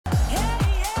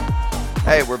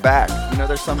Hey, we're back.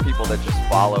 There's some people that just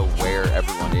follow where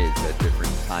everyone is at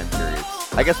different time periods.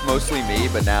 I guess mostly me,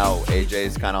 but now AJ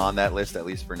is kind of on that list, at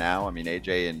least for now. I mean,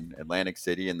 AJ in Atlantic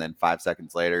City, and then 5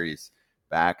 seconds later, he's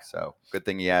back. So good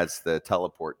thing he has the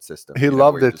teleport system. He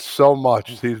loved it so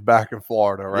much. He's back in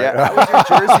Florida right Yeah, now. how was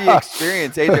your Jersey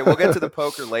experience, AJ? We'll get to the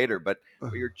poker later, but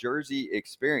your Jersey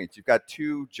experience. You've got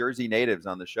two Jersey natives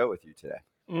on the show with you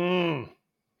today.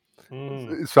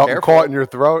 Something Careful. caught in your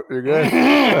throat. You're good.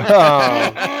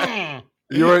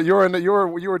 You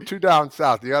were too down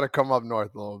south. You got to come up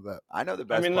north a little bit. I know the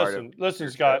best part.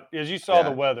 Listen, Scott. As you saw,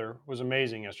 the weather was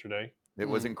amazing yesterday. It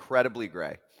was incredibly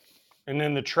gray. And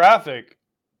then the traffic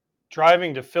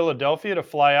driving to Philadelphia to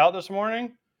fly out this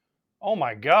morning. Oh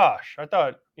my gosh! I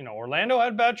thought Orlando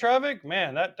had bad traffic.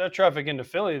 Man, that traffic into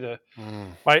Philly.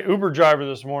 My Uber driver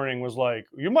this morning was like,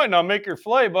 "You might not make your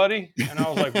flight, buddy." And I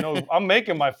was like, "No, I'm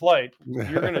making my flight.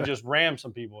 You're gonna just ram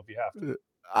some people if you have to."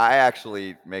 I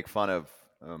actually make fun of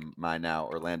my now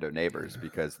Orlando neighbors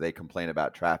because they complain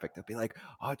about traffic. They'll be like,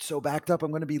 "Oh, it's so backed up.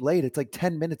 I'm going to be late. It's like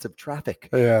 10 minutes of traffic."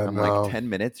 Yeah, I'm like, 10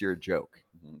 minutes? You're a joke.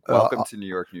 Welcome to New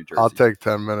York, New Jersey. I'll take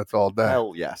 10 minutes all day.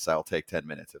 Hell yes, I'll take 10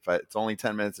 minutes. If it's only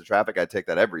 10 minutes of traffic, I take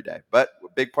that every day. But a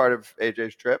big part of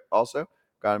AJ's trip also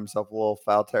got himself a little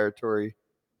Foul Territory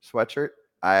sweatshirt.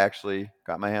 I actually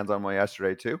got my hands on one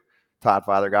yesterday too. Todd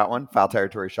Father got one.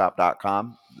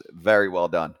 FoulTerritoryShop.com. Very well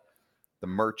done. The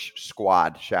merch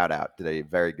squad, shout out, did a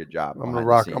very good job. I'm gonna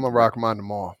rock mine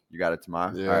tomorrow. You got it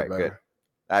tomorrow? Yeah, all right, good.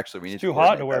 Actually, we need to. Too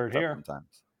hot to wear it here. Sometimes.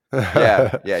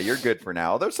 yeah, you're good for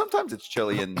now. Although sometimes it's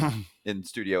chilly in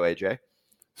Studio AJ.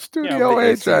 Studio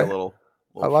AJ. A little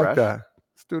I like fresh. that.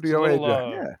 Studio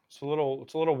AJ. Yeah. It's a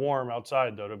little warm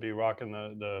outside though to be rocking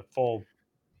the full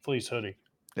fleece hoodie.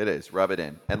 It is. Rub it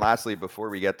in. And lastly, before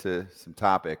we get to some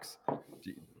topics,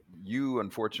 you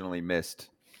unfortunately missed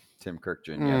Tim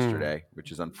Kirkjian yesterday,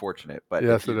 which is unfortunate. But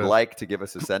if you'd like to give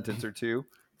us a sentence or two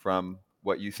from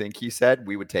what you think he said,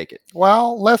 we would take it.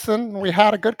 Well, listen, we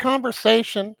had a good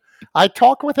conversation. I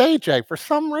talked with AJ. For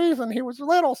some reason, he was a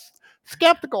little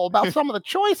skeptical about some of the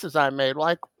choices I made.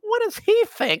 Like, what does he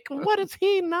think? What does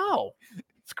he know?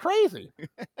 It's crazy.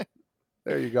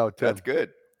 There you go, Tim. That's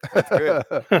good. That's good.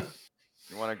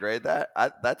 You want to grade that?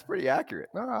 That's pretty accurate.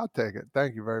 No, I'll take it.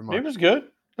 Thank you very much. It was good.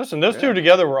 Listen, those two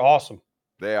together were awesome.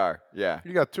 They are, yeah.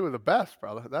 You got two of the best,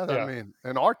 brother. I mean,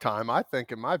 in our time, I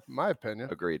think, in my opinion.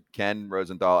 Agreed. Ken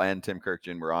Rosenthal and Tim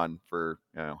Kirkjian were on for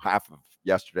half of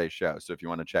yesterday's show. So if you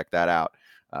want to check that out,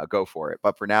 go for it.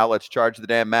 But for now, let's charge the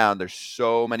damn mound. There's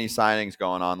so many signings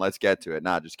going on. Let's get to it.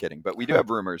 Nah, just kidding. But we do have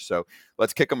rumors, so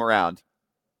let's kick them around.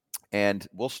 And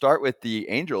we'll start with the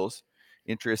Angels'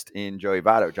 interest in Joey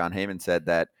Votto. John Heyman said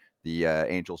that the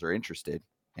Angels are interested,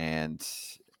 and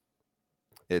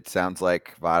it sounds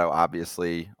like Votto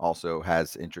obviously also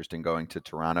has interest in going to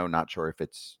Toronto. Not sure if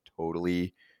it's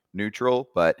totally neutral,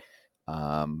 but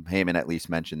Heyman at least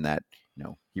mentioned that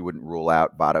he wouldn't rule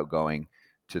out Votto going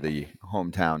to the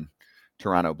hometown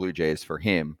Toronto Blue Jays for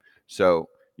him. So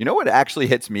what actually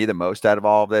hits me the most out of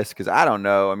all of this, because I don't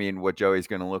know. I mean, what Joey's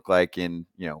going to look like in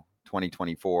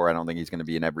 2024. I don't think he's going to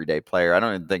be an everyday player. I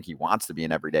don't even think he wants to be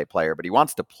an everyday player, but he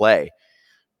wants to play.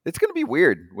 It's going to be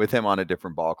weird with him on a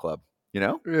different ball club.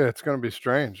 Yeah, it's going to be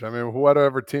strange. I mean,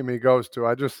 whatever team he goes to,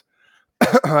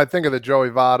 I think of the Joey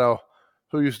Votto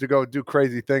who used to go do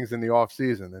crazy things in the off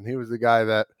season. And he was the guy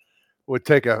that would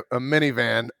take a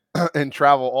minivan and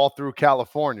travel all through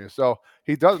California. So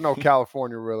he does know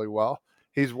California really well.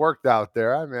 He's worked out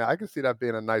there. I mean, I can see that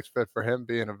being a nice fit for him,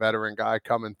 being a veteran guy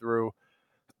coming through,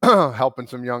 helping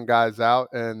some young guys out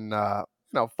and,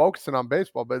 focusing on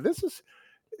baseball. But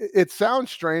it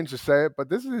sounds strange to say it, but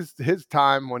this is his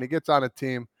time when he gets on a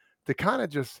team to kind of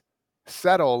just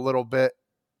settle a little bit,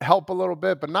 help a little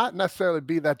bit, but not necessarily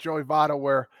be that Joey Votto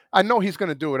where I know he's going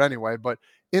to do it anyway, but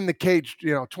in the cage,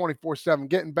 24/7,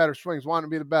 getting better swings, wanting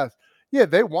to be the best. Yeah,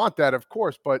 they want that, of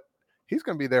course, but he's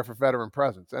going to be there for veteran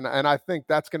presence. And I think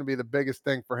that's going to be the biggest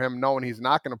thing for him, knowing he's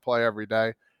not going to play every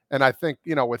day. And I think,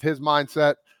 with his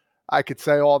mindset, I could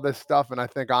say all this stuff, and I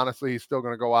think, honestly, he's still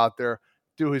going to go out there,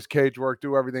 do his cage work,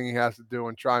 do everything he has to do,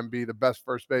 and try and be the best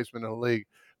first baseman in the league.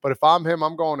 But if I'm him,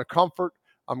 I'm going to comfort.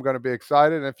 I'm going to be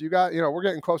excited. And if you got, we're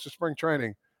getting close to spring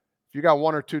training. If you got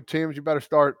one or two teams, you better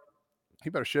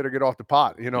shit or get off the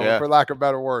pot, for lack of a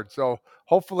better word. So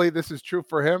hopefully this is true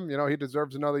for him. He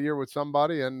deserves another year with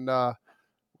somebody, and we'll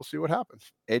see what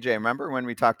happens. AJ, remember when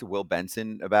we talked to Will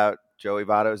Benson about Joey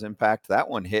Votto's impact? That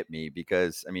one hit me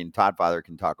because, Todd Father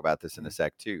can talk about this in a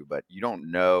sec too, but you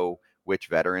don't know which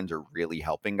veterans are really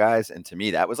helping guys. And to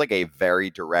me, that was like a very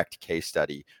direct case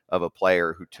study of a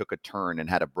player who took a turn and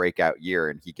had a breakout year.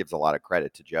 And he gives a lot of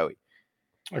credit to Joey.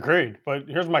 Agreed. But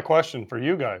here's my question for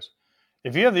you guys.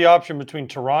 If you have the option between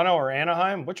Toronto or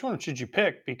Anaheim, which one should you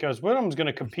pick? Because one of them's going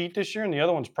to compete this year and the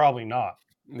other one's probably not.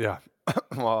 Yeah.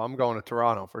 Well, I'm going to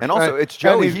Toronto for And sure. also, it's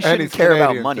Joey. He shouldn't he's care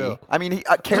about Canadian, money. too. I mean, he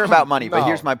care about money, but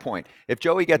here's No. my point. If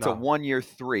Joey gets a No. 1-year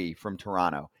 $3 from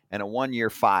Toronto and a 1-year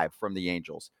 $5 from the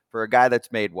Angels, for a guy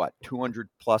that's made, what,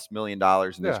 $200+ million in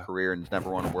his Yeah. career and has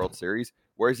never won a World Series,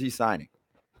 where's he signing?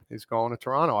 He's going to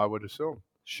Toronto, I would assume.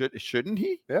 Shouldn't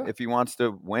he? Yeah. If he wants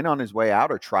to win on his way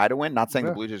out or try to win. Not saying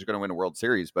the Yeah. Blue Jays are going to win a World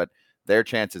Series, but their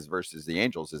chances versus the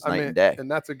Angels is I night mean, and day. and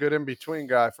that's a good in-between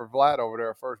guy for Vlad over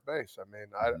there at first base. I mean,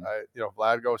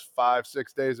 Vlad goes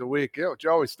 5-6 days a week.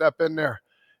 Joey, step in there.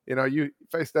 You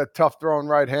face that tough throwing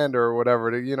right-hander or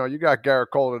whatever. You got Garrett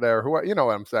Cole there. You know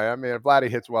what I'm saying? I mean, Vladdy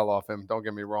hits well off him. Don't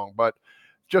get me wrong, but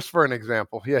just for an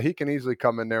example, yeah, he can easily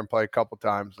come in there and play a couple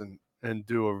times and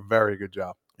do a very good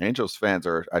job. Angels fans,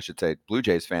 or I should say Blue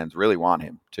Jays fans, really want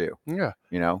him too. Yeah.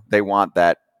 They want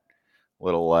that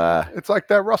little it's like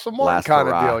that Russell Martin kind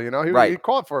of deal, he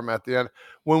called for him at the end.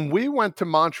 When we went to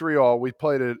Montreal, we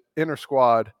played an inter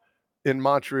squad in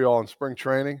Montreal in spring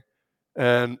training,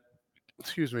 and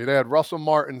they had Russell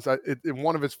Martin's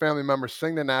one of his family members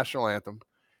sing the national anthem,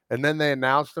 and then they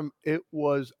announced him. It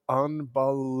was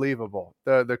unbelievable.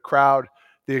 The crowd,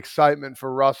 the excitement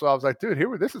for Russell. I was like,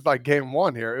 dude, this is like game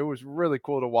one here. It was really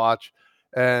cool to watch,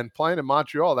 and playing in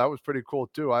Montreal, that was pretty cool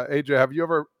too. AJ, have you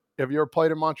ever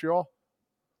played in Montreal?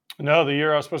 No, the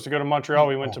year I was supposed to go to Montreal,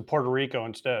 we went to Puerto Rico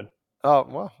instead. Oh,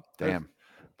 well. Damn.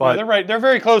 But yeah, they're right. They're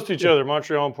very close to each other,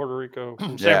 Montreal and Puerto Rico.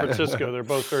 From San Francisco, they're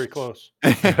both very close.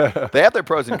 They have their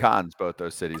pros and cons, both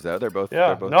those cities, though. They're both. Yeah.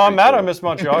 They're both I'm mad cool. I missed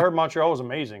Montreal. I heard Montreal was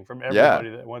amazing from everybody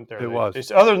that went there.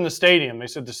 Was. Other than the stadium, they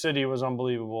said the city was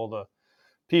unbelievable. The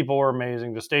people were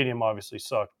amazing. The stadium obviously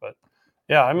sucked. But,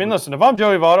 yeah, I mean, listen, if I'm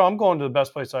Joey Votto, I'm going to the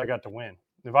best place I got to win.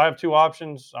 If I have two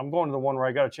options, I'm going to the one where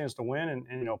I got a chance to win.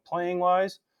 And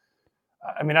playing-wise,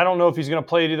 I mean, I don't know if he's going to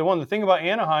play at either one. The thing about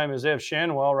Anaheim is they have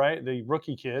Shanwell, right, the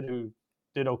rookie kid who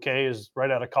did okay, is right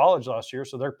out of college last year.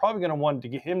 So they're probably going to want to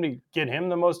get him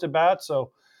the most at bats. So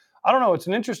I don't know. It's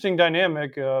an interesting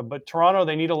dynamic. But Toronto,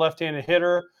 they need a left-handed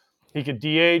hitter. He could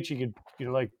DH. He could,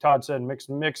 like Todd said, mix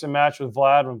and match with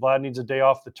Vlad when Vlad needs a day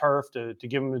off the turf to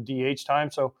give him the DH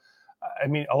time. So, I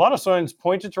mean, a lot of signs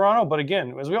point to Toronto. But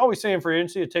again, as we always say in free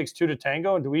agency, it takes two to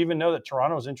tango. And do we even know that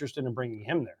Toronto is interested in bringing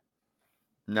him there?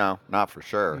 No, not for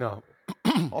sure. No.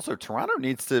 Also, Toronto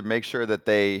needs to make sure that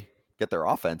they get their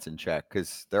offense in check,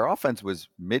 because their offense was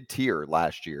mid-tier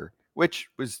last year, which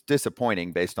was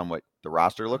disappointing based on what the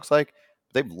roster looks like.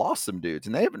 They've lost some dudes,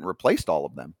 and they haven't replaced all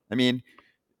of them. I mean,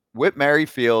 Whit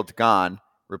Merrifield gone,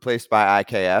 replaced by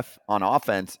IKF on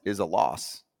offense is a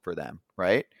loss for them,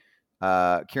 right?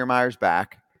 Kiermaier's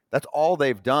back. That's all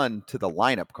they've done to the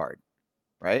lineup card,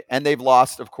 right? And they've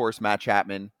lost, of course, Matt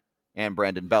Chapman and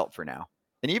Brandon Belt for now.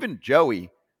 And even Joey,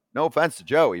 no offense to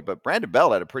Joey, but Brandon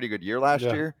Belt had a pretty good year last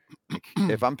year.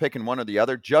 If I'm picking one or the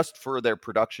other, just for their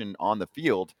production on the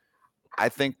field, I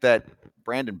think that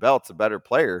Brandon Belt's a better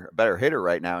player, a better hitter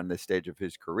right now in this stage of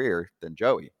his career than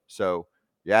Joey. So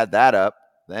you add that up,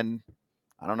 then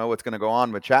I don't know what's going to go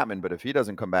on with Chapman, but if he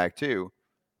doesn't come back too,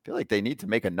 I feel like they need to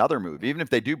make another move. Even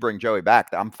if they do bring Joey back,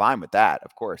 I'm fine with that,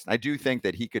 of course. And I do think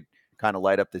that he could kind of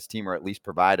light up this team, or at least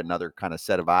provide another kind of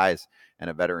set of eyes and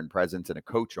a veteran presence and a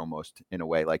coach almost in a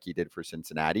way like he did for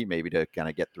Cincinnati, maybe to kind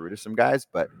of get through to some guys,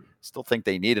 but still think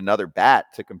they need another bat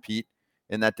to compete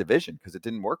in that division because it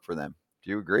didn't work for them. Do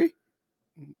you agree?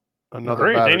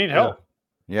 Another They need help.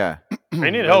 Yeah. They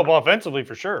need help offensively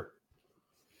for sure.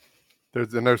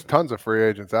 There's tons of free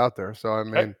agents out there. So, I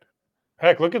mean,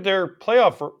 heck, look at their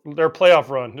playoff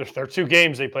run. Their 2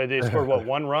 games they played, they scored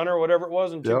one run or whatever it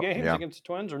was in 2 games against the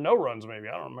Twins, or no runs maybe.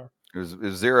 I don't remember. It was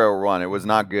 0-1. It was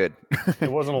not good.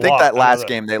 It wasn't a I think lot. that last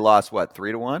game they lost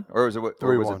 3-1, or was it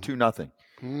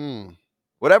 2-0?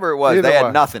 Whatever it was, they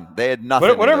had nothing. They had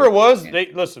nothing. Whatever it was, they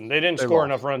didn't score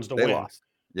enough runs to win. They lost.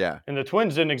 Yeah. And the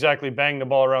Twins didn't exactly bang the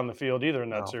ball around the field either in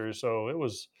that series. So it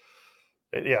was,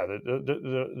 they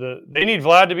need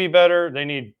Vlad to be better. They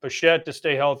need Bichette to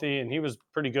stay healthy, and he was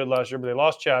pretty good last year, but they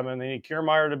lost Chapman. They need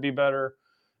Kiermaier to be better.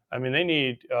 I mean, they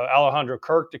need Alejandro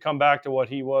Kirk to come back to what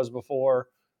he was before.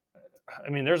 I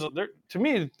mean, to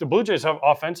me, the Blue Jays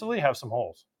offensively have some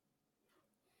holes.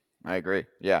 I agree.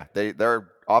 Yeah,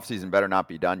 their offseason better not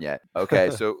be done yet. Okay,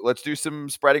 so let's do some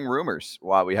spreading rumors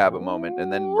while we have a moment,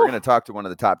 and then we're going to talk to one of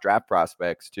the top draft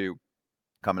prospects too,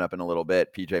 coming up in a little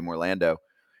bit, PJ Morlando.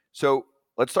 So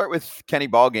let's start with Kenny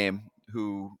Ballgame,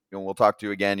 who we'll talk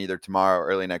to again either tomorrow or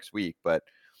early next week. But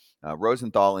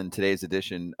Rosenthal in today's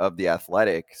edition of The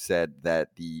Athletic said that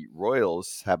the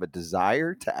Royals have a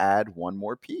desire to add one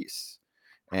more piece.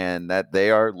 and that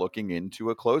they are looking into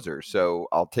a closer. So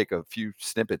I'll take a few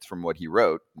snippets from what he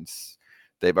wrote.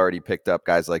 They've already picked up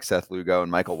guys like Seth Lugo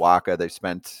and Michael Wacha. They've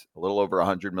spent a little over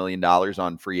 $100 million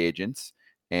on free agents,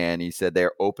 and he said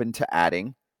they're open to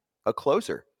adding a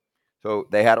closer. So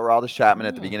they had Aroldis Chapman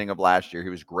at the beginning of last year.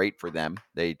 He was great for them.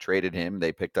 They traded him.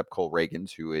 They picked up Cole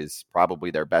Reagans, who is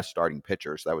probably their best starting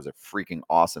pitcher. So that was a freaking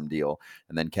awesome deal.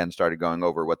 And then Ken started going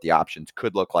over what the options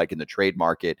could look like in the trade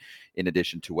market, in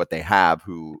addition to what they have,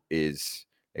 who is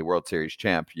a World Series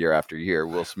champ year after year.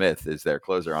 Will Smith is their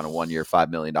closer on a 1-year, $5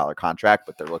 million contract,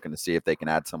 but they're looking to see if they can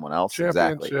add someone else.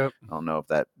 Exactly. I don't know if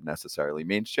that necessarily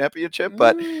means championship,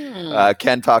 but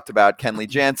Ken talked about Kenley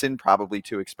Jansen, probably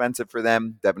too expensive for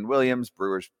them. Devin Williams,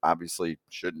 Brewers obviously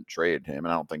shouldn't trade him, and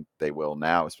I don't think they will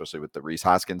now, especially with the Rhys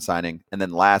Hoskins signing. And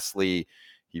then lastly,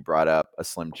 he brought up a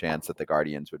slim chance that the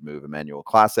Guardians would move Emmanuel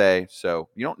Clase. So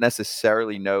you don't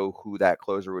necessarily know who that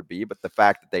closer would be, but the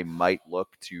fact that they might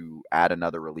look to add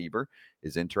another reliever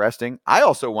is interesting. I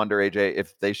also wonder, AJ,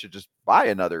 if they should just buy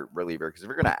another reliever, because if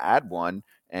you're going to add one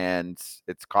and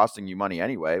it's costing you money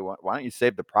anyway, why don't you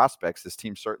save the prospects? This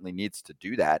team certainly needs to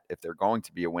do that if they're going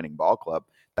to be a winning ball club.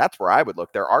 That's where I would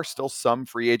look. There are still some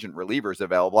free agent relievers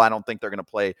available. I don't think they're going to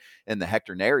play in the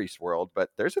Hector Neris world, but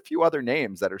there's a few other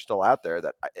names that are still out there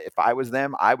that if I was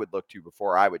them, I would look to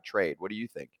before I would trade. What do you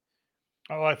think?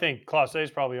 Oh, I think Clase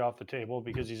is probably off the table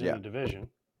because he's in the division.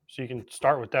 So you can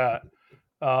start with that.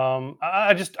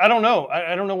 I don't know.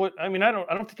 I don't know what, I mean, I don't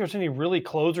think there's any really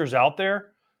closers out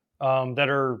there that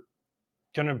are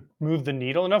going to move the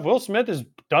needle enough. Will Smith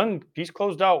he's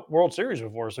closed out World Series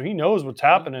before, so he knows what's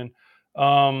happening.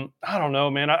 I don't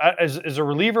know, man. Is a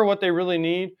reliever what they really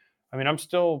need? I mean, I'm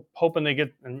still hoping they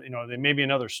get, they maybe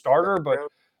another starter, but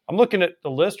I'm looking at the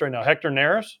list right now. Hector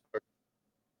Neris.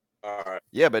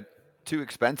 Yeah, but too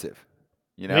expensive.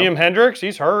 Liam Hendricks,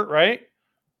 he's hurt, right?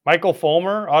 Michael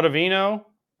Fulmer, Ottavino,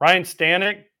 Ryan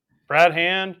Stanek, Brad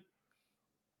Hand,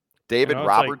 David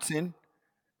Robertson.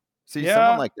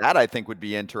 Someone like that I think would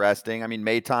be interesting. I mean,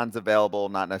 Maton's available,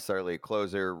 not necessarily a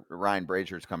closer. Ryan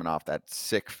Brazier's coming off that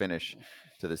sick finish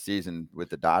to the season with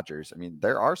the Dodgers. I mean,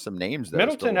 there are some names that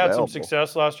Middleton had some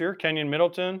success last year. Kenyon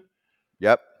Middleton.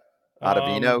 Yep.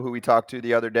 Ottavino, who we talked to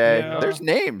the other day. Yeah. There's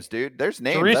names, dude. There's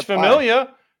names. Jeurys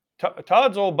Familia,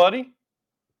 Todd's old buddy.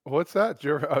 What's that?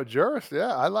 Jeurys?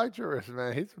 Yeah, I like Jeurys,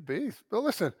 man. He's a beast. But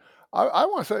listen, I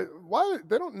want to say, why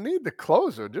they don't need the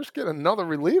closer? Just get another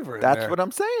reliever in there. That's what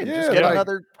I'm saying. Yeah, just get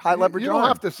another high leverage. You don't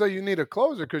have to say you need a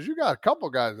closer because you got a couple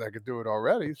guys that could do it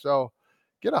already. So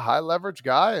get a high leverage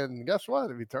guy, and guess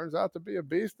what? If he turns out to be a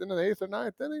beast in the 8th or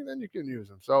 9th inning, then you can use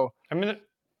him. So I mean,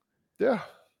 yeah.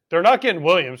 They're not getting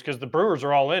Williams because the Brewers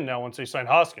are all in now once they sign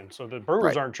Hoskins. So the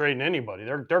Brewers aren't trading anybody.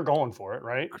 They're going for it,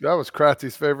 right? That was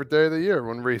Kratzy's favorite day of the year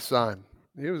when Rhys signed.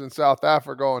 He was in South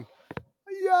Africa going,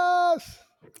 yes.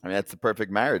 I mean, that's the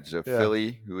perfect marriage of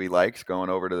Philly, who he likes, going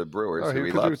over to the Brewers, who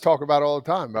he loves. He talk about all the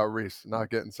time about Rhys not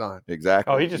getting signed.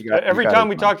 Exactly. Oh, every time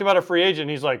we talked about a free agent,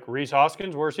 he's like, Rhys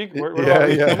Hoskins, where's he?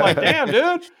 I'm like, damn,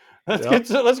 dude.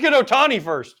 Let's get Ohtani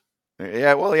first.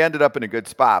 Yeah, well, he ended up in a good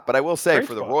spot. But I will say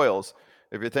the Royals,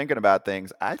 if you're thinking about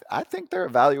things, I think they're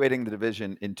evaluating the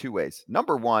division in two ways.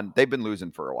 Number one, they've been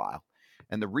losing for a while.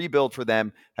 And the rebuild for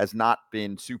them has not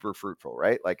been super fruitful,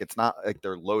 right? Like, it's not like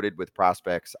they're loaded with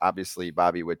prospects. Obviously,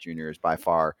 Bobby Witt Jr. is by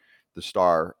far the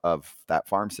star of that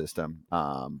farm system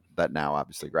that now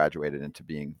obviously graduated into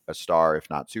being a star, if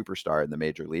not superstar, in the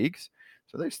major leagues.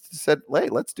 So they said, hey,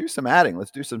 let's do some adding.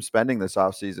 Let's do some spending this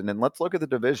offseason, and let's look at the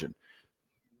division.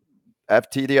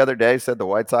 FT the other day said the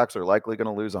White Sox are likely going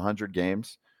to lose 100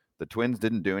 games. The Twins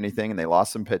didn't do anything, and they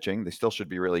lost some pitching. They still should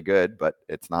be really good, but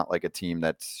it's not like a team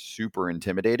that's super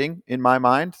intimidating in my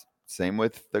mind. Same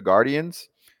with the Guardians.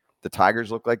 The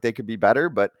Tigers look like they could be better,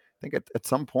 but I think at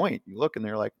some point you look and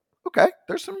they're like, okay,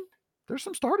 there's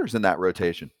some starters in that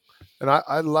rotation. And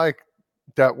I like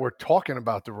that we're talking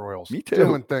about the Royals. Me too.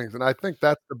 Doing things, and I think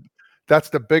that's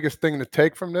the biggest thing to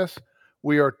take from this.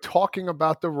 We are talking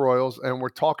about the Royals, and we're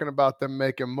talking about them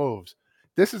making moves.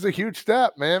 This is a huge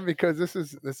step, man, because this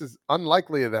is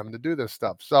unlikely of them to do this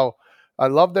stuff. So I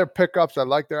love their pickups. I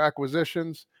like their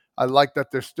acquisitions. I like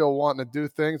that they're still wanting to do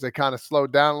things. They kind of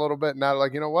slowed down a little bit. Now they're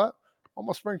like, you know what?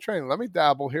 Almost spring training. Let me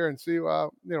dabble here and see,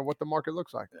 what the market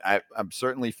looks like. I'm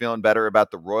certainly feeling better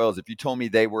about the Royals. If you told me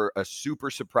they were a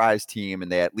super surprise team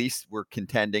and they at least were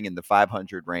contending in the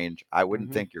 500 range, I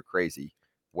wouldn't think you're crazy.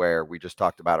 Where we just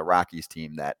talked about a Rockies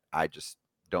team that I just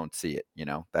don't see it.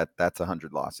 That's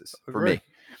 100 losses for me.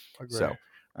 Agree. So, all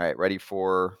right, ready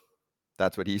for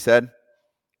That's What He Said?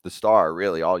 The star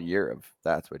really all year of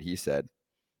That's What He Said,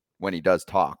 when he does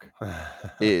talk,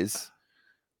 is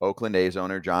Oakland A's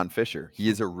owner John Fisher. He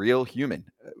is a real human.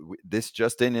 This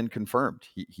just in and confirmed.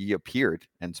 He appeared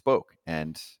and spoke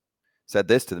and said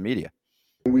this to the media.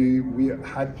 We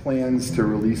had plans to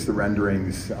release the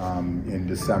renderings in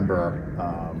December,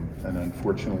 and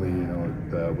unfortunately,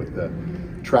 with the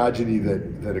tragedy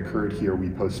that occurred here, we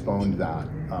postponed that.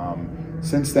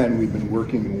 Since then, we've been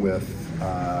working with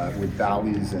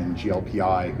Bally's and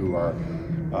GLPI, who are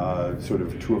sort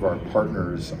of two of our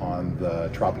partners on the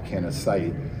Tropicana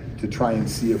site, to try and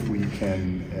see if we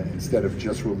can, instead of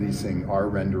just releasing our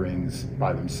renderings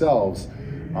by themselves,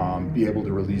 be able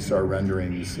to release our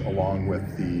renderings along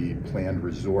with the planned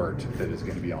resort that is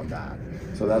going to be on that.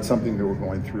 So that's something that we're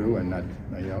going through, and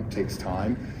that takes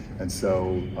time. And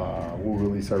so we'll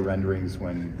release our renderings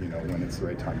when it's the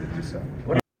right time to do so.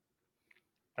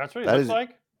 That's what he looks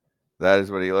like? That is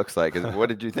what he looks like. What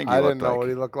did you think he I looked didn't know like? what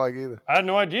he looked like either. I had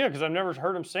no idea because I've never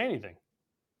heard him say anything.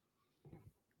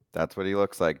 That's what he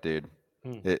looks like, dude.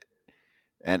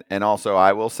 And also,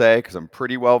 I will say, because I'm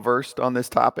pretty well versed on this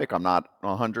topic, I'm not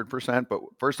 100%. But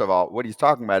first of all, what he's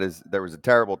talking about is there was a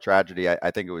terrible tragedy.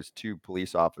 I think it was 2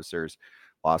 police officers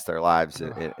lost their lives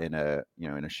in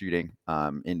a shooting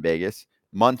in Vegas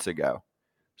months ago.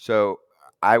 So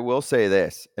I will say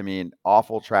this: I mean,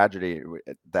 awful tragedy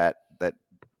that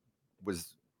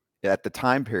was at the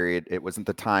time period. It wasn't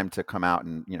the time to come out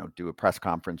and do a press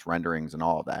conference, renderings, and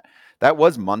all of that. That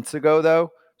was months ago,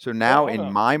 though. So now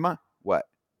in my mind, what?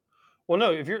 Well,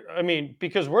 no,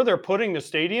 because where they're putting the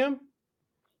stadium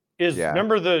is,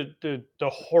 remember the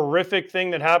horrific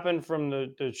thing that happened from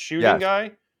the shooting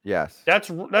guy? Yes. That's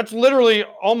literally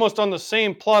almost on the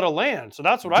same plot of land. So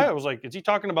that's what I was like, is he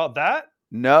talking about that?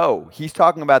 No, he's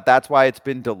talking about that's why it's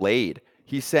been delayed.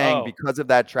 He's saying because of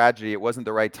that tragedy, it wasn't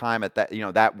the right time at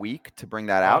that week to bring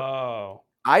that out. Oh.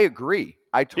 I agree.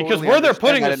 I totally because where they're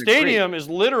putting the stadium is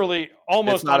literally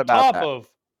almost on top of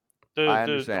the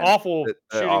awful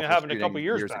shooting that happened a couple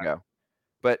years back. ago.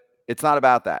 But it's not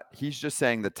about that. He's just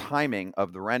saying the timing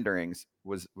of the renderings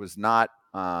was not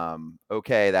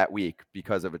okay that week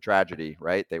because of a tragedy,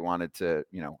 right? They wanted to,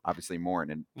 obviously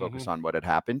mourn and focus on what had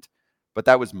happened. But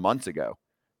that was months ago.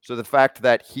 So the fact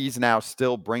that he's now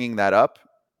still bringing that up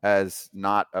as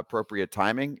not appropriate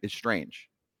timing is strange,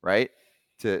 right?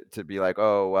 To be like,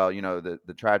 oh, well,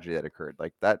 the tragedy that occurred,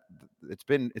 like that, it's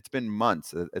been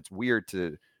months. It's weird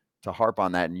to harp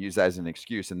on that and use that as an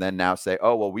excuse, and then now say,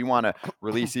 oh, well, we want to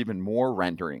release even more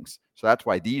renderings, so that's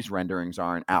why these renderings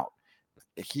aren't out.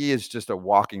 He is just a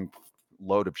walking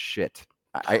load of shit.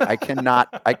 I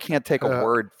can't take a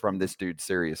word from this dude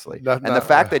seriously. The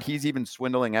fact that he's even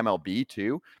swindling MLB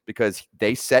too, because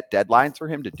they set deadlines for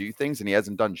him to do things and he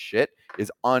hasn't done shit,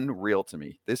 is unreal to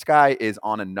me. This guy is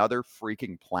on another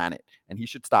freaking planet and he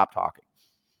should stop talking.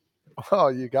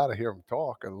 Well, you got to hear him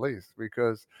talk at least,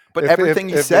 because everything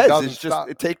he says is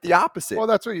just take the opposite. Well,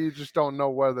 that's what you just don't know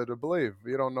whether to believe.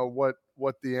 You don't know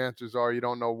what the answers are. You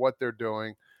don't know what they're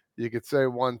doing. You could say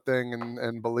one thing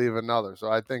and believe another. So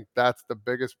I think that's the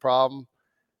biggest problem.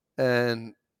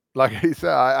 And like he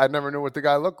said, I never knew what the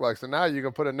guy looked like. So now you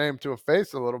can put a name to a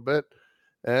face a little bit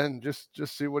and just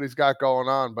see what he's got going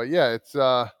on. But yeah,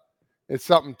 it's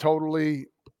something totally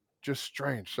just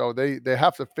strange. So they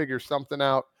have to figure something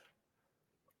out.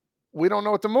 We don't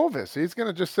know what the move is. He's going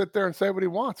to just sit there and say what he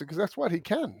wants because that's what he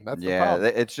can. That's the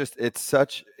problem. It's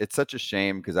such a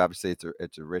shame because obviously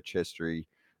it's a rich history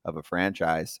of a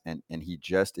franchise, and he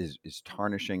just is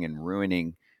tarnishing and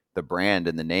ruining the brand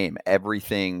and the name.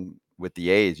 Everything with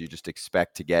the A's you just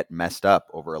expect to get messed up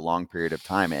over a long period of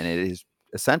time, and it is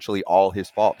essentially all his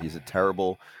fault. He's a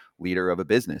terrible leader of a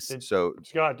business.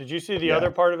 Scott, did you see the other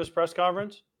part of his press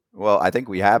conference? Well, I think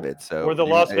we have it. So where the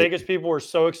Las Vegas people were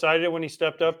so excited when he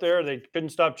stepped up there, they couldn't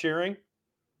stop cheering.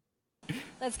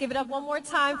 Let's give it up one more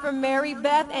time for Mary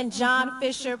Beth and John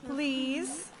Fisher,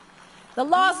 please. The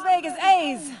Las Vegas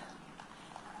A's.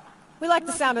 We like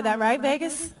the sound of that, right,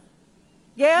 Vegas?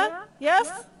 Yeah? Yes?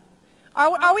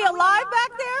 Are we alive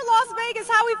back there, Las Vegas?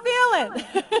 How we feeling?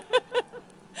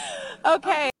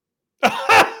 Okay.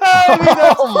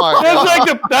 Oh my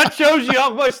God. That shows you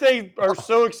how much they are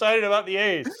so excited about the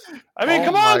A's. I mean,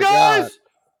 come on, guys. God.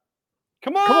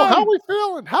 Come on. How we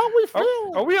feeling?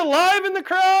 Are we alive in the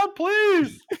crowd?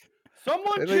 Please.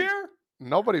 Someone cheer.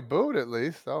 Nobody booed at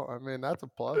least. So, I mean, that's a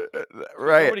plus.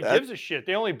 Right. Nobody gives a shit.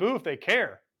 They only boo if they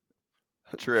care.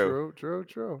 True.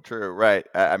 Right.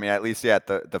 I mean, at least,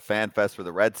 the fan fest for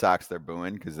the Red Sox, they're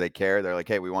booing because they care. They're like,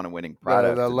 hey, we want a winning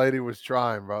product. That lady was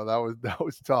trying, bro. That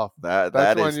was tough.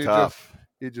 That's when you tough.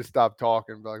 You just stop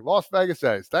talking and be like, Las Vegas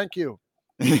A's, thank you.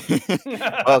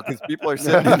 Well, because people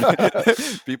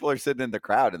are sitting in the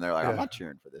crowd and they're like, I'm not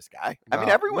cheering for this guy. I mean,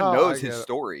 everyone knows his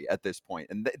story at this point.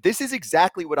 And this is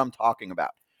exactly what I'm talking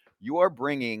about. You are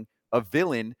bringing a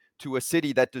villain to a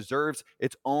city that deserves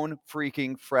its own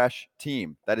freaking fresh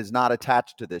team that is not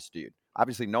attached to this dude.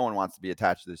 Obviously, no one wants to be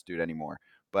attached to this dude anymore.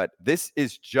 But this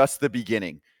is just the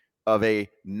beginning of a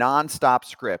nonstop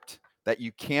script that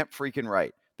you can't freaking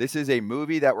write. This is a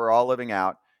movie that we're all living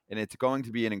out, and it's going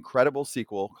to be an incredible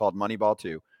sequel called Moneyball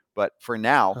 2. But for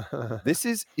now, this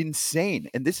is insane.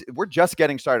 And we're just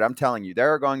getting started. I'm telling you,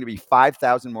 there are going to be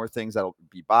 5,000 more things that'll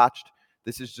be botched.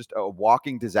 This is just a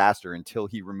walking disaster until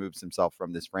he removes himself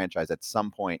from this franchise at some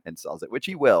point and sells it, which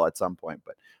he will at some point.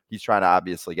 But he's trying to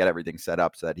obviously get everything set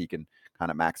up so that he can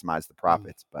kind of maximize the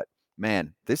profits. But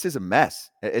man, this is a mess.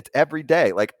 It's every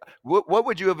day. Like, what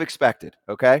would you have expected?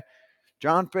 Okay.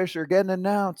 John Fisher getting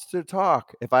announced to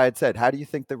talk. If I had said, how do you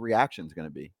think the reaction is going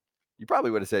to be? You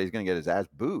probably would have said he's going to get his ass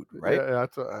booed, right?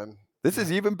 Yeah, this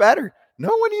is even better.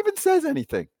 No one even says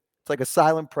anything. It's like a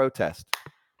silent protest.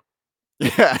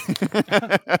 Yeah.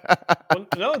 Well,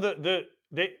 no,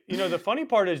 the funny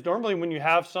part is normally when you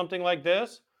have something like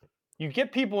this, you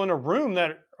get people in a room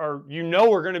that are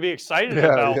going to be excited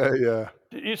about. Yeah.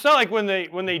 It's not like when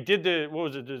they did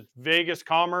the Vegas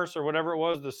Commerce or whatever it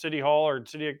was, the City Hall or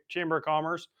City Chamber of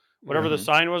Commerce, whatever the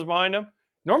sign was behind them.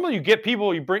 Normally, you get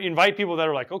people, invite people that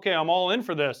are like, okay, I'm all in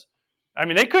for this. I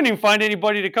mean, they couldn't even find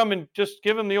anybody to come and just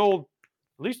give them at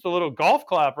least a little golf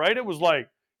clap, right? It was like,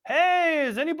 hey,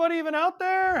 is anybody even out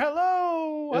there?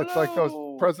 Hello. It's like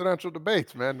those presidential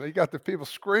debates, man. You got the people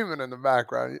screaming in the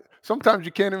background. Sometimes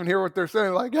you can't even hear what they're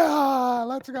saying. Like,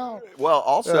 let's go. Well,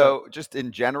 also, just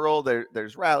in general,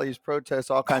 there's rallies, protests,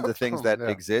 all kinds of things that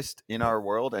exist in our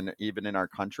world and even in our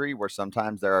country where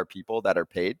sometimes there are people that are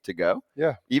paid to go.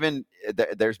 Yeah. Even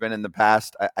there's been in the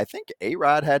past, I think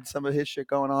A-Rod had some of his shit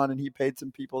going on and he paid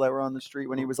some people that were on the street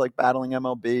when he was like battling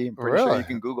MLB. I'm pretty sure you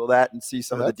can Google that and see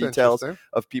some of the details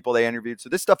of people they interviewed. So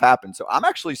this stuff happens. So I'm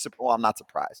actually, I'm not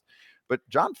surprised. But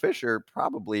John Fisher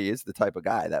probably is the type of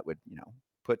guy that would,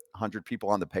 put 100 people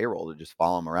on the payroll to just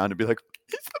follow him around and be like,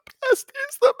 he's the best.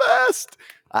 He's the best.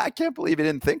 I can't believe he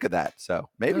didn't think of that. So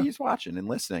maybe he's watching and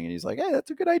listening and he's like, hey, that's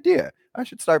a good idea. I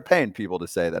should start paying people to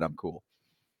say that I'm cool.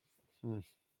 I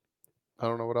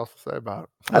don't know what else to say about it.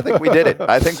 I think we did it. No,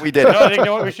 I think we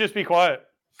should just be quiet.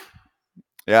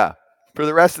 Yeah. For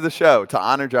the rest of the show to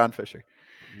honor John Fisher.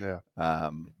 Yeah.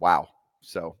 Wow.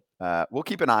 So we'll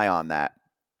keep an eye on that.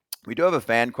 We do have a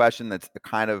fan question that's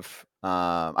kind of,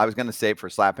 I was going to save for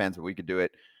Slap Hands, but we could do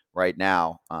it right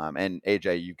now. And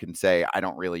AJ, you can say, I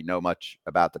don't really know much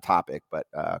about the topic, but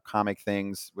Comic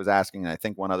Things was asking, and I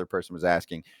think one other person was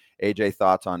asking, AJ,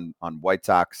 thoughts on White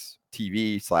Sox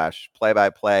TV /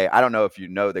 play-by-play. I don't know if you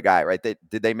know the guy, right? Did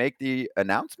they make the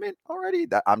announcement already?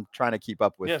 That I'm trying to keep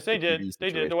up with. Yes, they did. They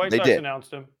did. The White Sox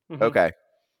announced him. Mm-hmm. Okay.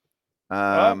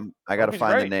 I got to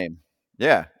find the name.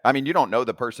 Yeah. I mean, you don't know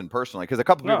the person personally because a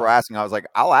couple people were asking. I was like,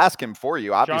 I'll ask him for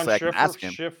you. Obviously, I can ask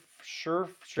him.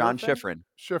 John Schifrin.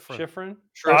 Schifrin?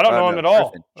 No, I don't know him at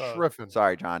all. Schifrin.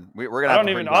 Sorry, John. We're going to have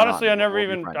to honestly, I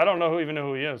don't know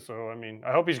who he is. So, I mean,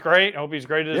 I hope he's great. I hope he's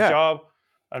great at his job.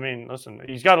 I mean, listen,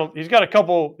 he's got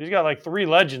like 3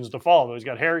 legends to follow. He's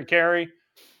got Harry Carey,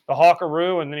 the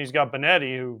Hawkaroo, and then he's got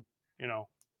Benetti, who,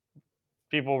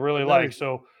 people really like.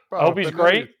 So, I hope he's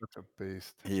great.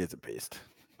 He is a beast.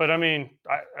 But I mean,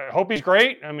 I hope he's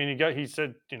great. I mean, he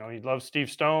said, he loves Steve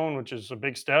Stone, which is a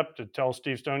big step to tell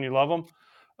Steve Stone you love him.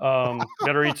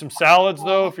 Better eat some salads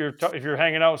though if you're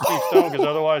hanging out with Steve Stone, because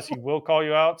otherwise he will call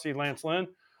you out. See Lance Lynn.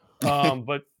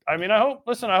 But I mean, I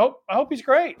hope he's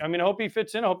great. I mean, I hope he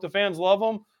fits in. I hope the fans love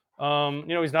him.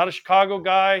 He's not a Chicago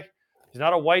guy. He's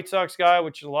not a White Sox guy,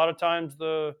 which a lot of times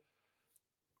the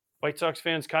White Sox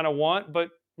fans kind of want. But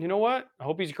you know what? I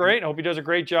hope he's great. I hope he does a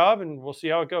great job, and we'll see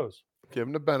how it goes. Give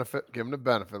him the benefit.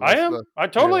 I am. I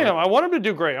totally am. I want him to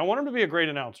do great. I want him to be a great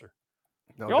announcer.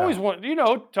 You always want,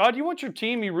 Todd, you want your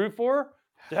team you root for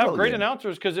to have great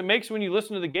announcers because it makes when you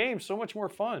listen to the game so much more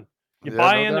fun. You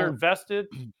buy in, they're invested,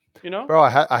 Bro,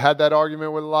 I had that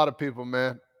argument with a lot of people,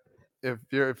 man.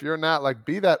 If you're not like,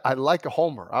 be that, I like a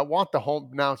homer. I want the home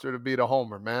announcer to be the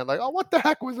homer, man. Like, oh, what the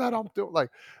heck was that I'm doing?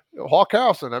 Like, Hawk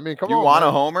Harrelson. I mean, come on. You want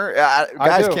a homer?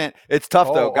 Guys can't. It's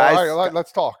tough though, guys. All right,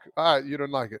 let's talk. All right, you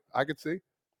don't like it. I can see.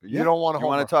 Yeah. You don't want a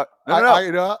homer. You want to talk?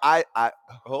 No. I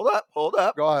hold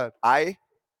up. Go ahead.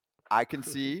 I can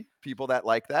see people that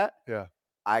like that. Yeah.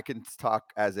 I can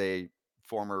talk as a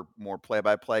former more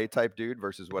play-by-play type dude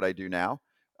versus what I do now.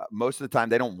 Most of the time,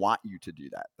 they don't want you to do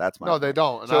that. That's my point. They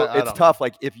don't. So it's tough.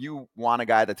 Like if you want a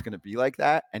guy that's going to be like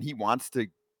that, and he wants to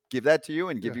give that to you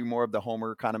and give you more of the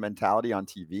Homer kind of mentality on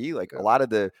TV. Like a lot of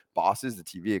the bosses, the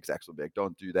TV execs will be like,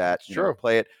 don't do that. True.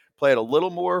 Play it a little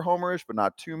more Homerish, but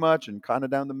not too much, and kind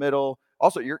of down the middle.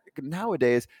 Also, you're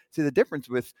nowadays, see the difference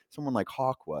with someone like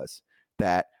Hawk was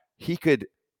that he could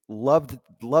love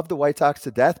the White Sox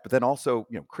to death, but then also,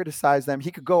 criticize them.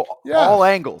 He could go all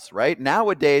angles, right?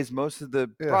 Nowadays, most of the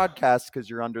broadcasts, because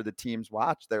you're under the team's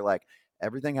watch, they're like,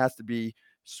 everything has to be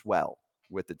swell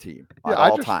with the team at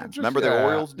all times. Remember the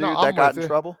Orioles dude that got in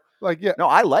trouble? No,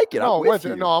 I like it. No, I'm with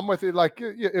you. No, I'm with you. Like,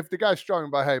 if the guy's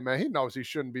struggling, but hey, man, he knows he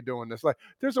shouldn't be doing this. Like,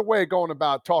 there's a way of going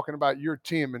about talking about your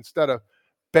team instead of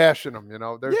bashing them.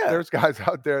 There's guys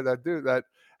out there that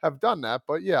have done that.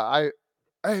 But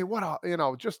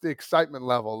just the excitement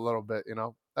level a little bit.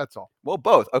 That's all. Well,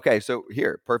 both. Okay, so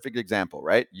here, perfect example,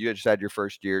 right? You just had your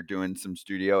first year doing some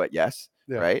studio at Yes,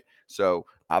 right? So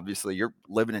obviously you're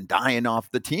living and dying off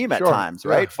the team at times,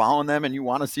 right? Following them, and you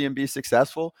want to see them be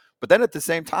successful. But then at the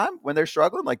same time, when they're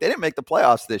struggling, like they didn't make the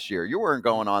playoffs this year. You weren't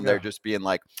going on there just being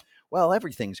like, well,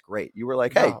 everything's great. You were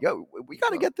like, hey, we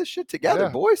got to get this shit together,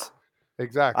 boys.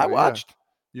 Exactly. I watched.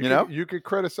 You could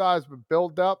criticize, but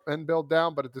build up and build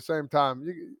down. But at the same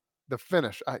time, the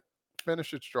finish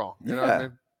it strong. You know what I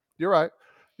mean? You're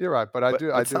right. But I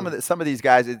do. Some of these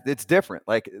guys, it's different.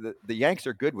 Like the Yanks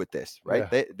are good with this, right?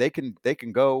 Yeah. They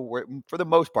can go for the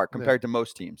most part compared to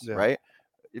most teams, right?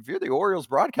 If you're the Orioles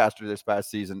broadcaster this past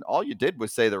season, all you did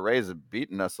was say the Rays have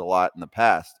beaten us a lot in the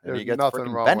past, and he gets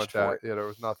freaking benched for it. Yeah, there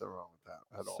was nothing wrong with that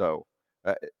at all. So,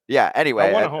 anyway,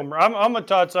 I want a homer. I'm a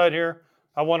Todd side here.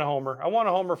 I want a homer. I want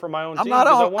a homer for my own team.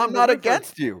 I'm not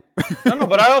against you. No,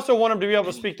 but I also want him to be able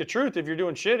to speak the truth if you're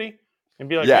doing shitty and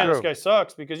be like, man, this guy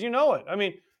sucks, because you know it. I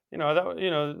mean,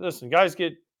 listen, guys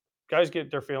get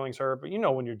their feelings hurt, but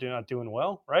when you're not doing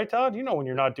well, right, Todd? When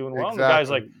you're not doing well. Exactly. And the guy's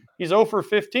like, he's 0 for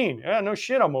 15. Yeah, no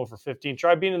shit, I'm 0 for 15.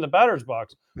 Try being in the batter's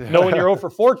box. Knowing you're 0 for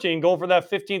 14, going for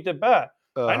that 15th at bat.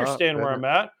 I understand where I'm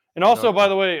at. And also, by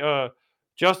the way,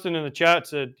 Justin in the chat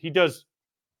said he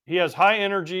has high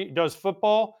energy, does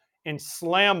football and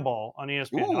slam ball on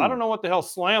ESPN. I don't know what the hell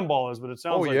slam ball is, but it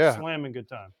sounds like slamming good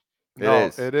time. It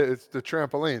is. It's the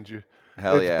trampolines.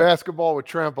 It's basketball with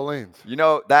trampolines.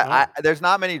 There's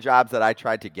not many jobs that I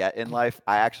tried to get in life.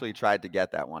 I actually tried to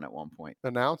get that one at one point.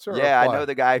 Announcer? Yeah, I know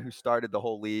the guy who started the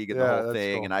whole league and the whole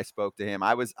thing, cool. And I spoke to him.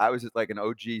 I was like an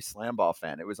OG slam ball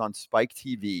fan. It was on Spike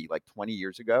TV like 20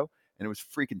 years ago, and it was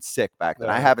freaking sick back then.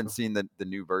 I haven't seen the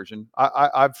new version.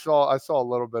 I saw a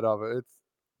little bit of it.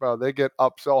 They get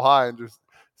up so high and just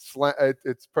slam.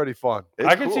 It's pretty fun.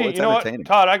 I could see, what,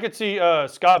 Todd? I could see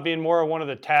Scott being more of one of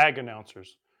the tag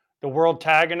announcers. The world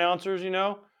tag announcers,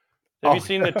 Have you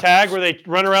seen the tag where they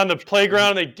run around the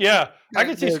playground? I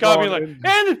can see Scott being like,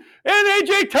 and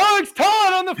AJ tugs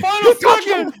Todd on the final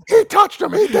second. He touched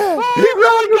him. He did. Oh, he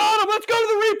really got him. Let's go to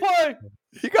the replay.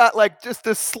 He got like just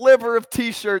a sliver of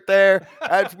T-shirt there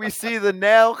as we see the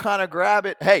nail kind of grab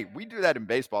it. Hey, we do that in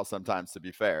baseball sometimes, to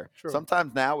be fair. True.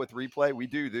 Sometimes now with replay, we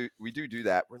do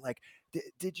that. We're like,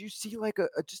 did you see like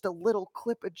just a little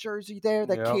clip of jersey there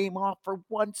that came off for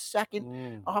 1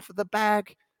 second off of the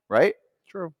bag? Right?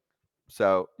 True.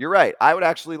 So you're right. I would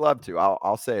actually love to.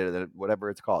 I'll say it, whatever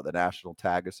it's called, the National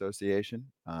Tag Association.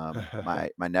 My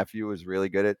nephew is really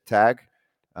good at tag.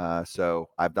 So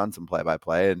I've done some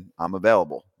play-by-play, and I'm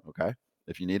available. Okay.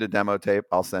 If you need a demo tape,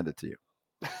 I'll send it to you.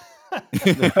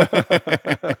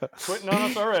 Quitting on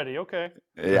us already. Okay.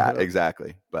 Yeah,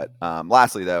 exactly. But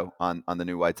lastly, though, on the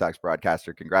new White Sox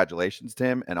broadcaster, congratulations to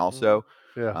him. And also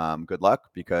good luck,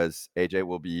 because AJ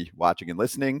will be watching and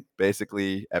listening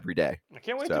basically every day. I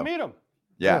can't wait to meet him.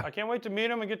 Yeah. I can't wait to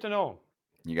meet him and get to know him.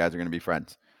 You guys are going to be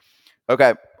friends.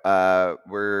 Okay.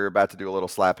 We're about to do a little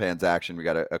slap hands action. We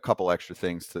got a couple extra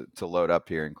things to load up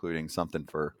here, including something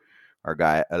for our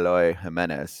guy Eloy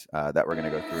Jimenez that we're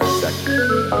going to go through in a second.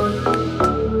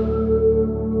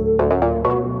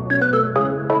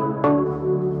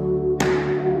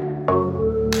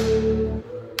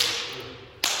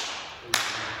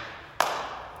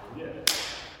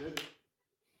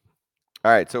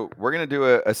 All right, so we're going to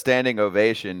do a standing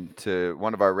ovation to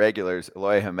one of our regulars,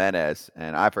 Eloy Jimenez,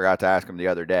 and I forgot to ask him the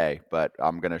other day, but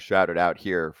I'm going to shout it out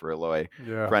here for Eloy,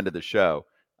 friend of the show.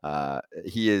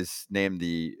 He is named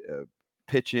the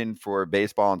Pitch-In for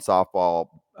Baseball and Softball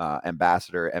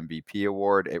Ambassador MVP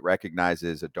Award. It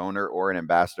recognizes a donor or an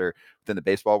ambassador within the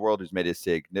baseball world who's made a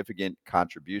significant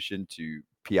contribution to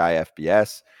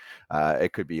PIFBS.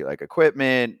 It could be like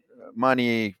equipment,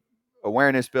 money,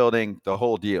 awareness building, the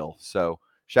whole deal. So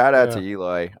shout out to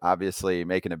Eloy, obviously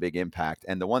making a big impact.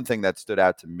 And the one thing that stood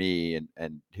out to me,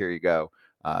 and here you go,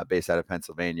 based out of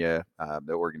Pennsylvania.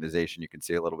 The organization, you can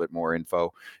see a little bit more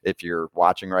info if you're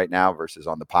watching right now versus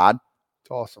on the pod.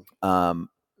 It's awesome.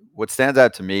 What stands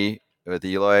out to me with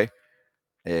Eloy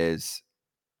is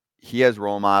he has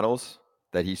role models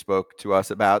that he spoke to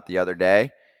us about the other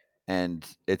day, and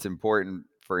it's important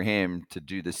for him to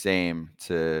do the same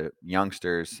to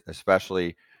youngsters,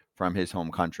 especially from his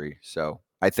home country. So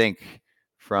I think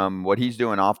from what he's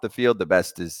doing off the field, the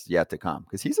best is yet to come,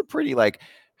 because he's a pretty like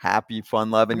happy,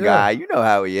 fun-loving guy. You know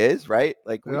how he is, right?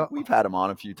 Like we've had him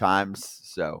on a few times.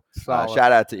 So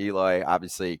shout out to Eloy.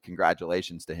 Obviously,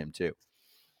 congratulations to him too.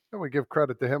 And we give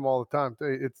credit to him all the time.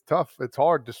 It's tough. It's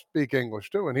hard to speak English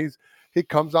too. And he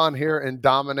comes on here and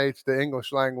dominates the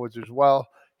English language as well.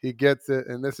 He gets it.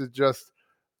 And this is just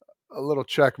a little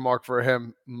check mark for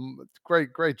him.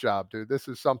 Great job, dude. This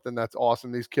is something that's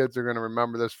awesome. These kids are going to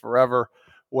remember this forever,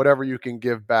 whatever you can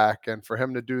give back. And for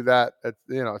him to do that at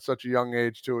such a young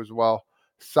age too as well.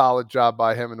 Solid job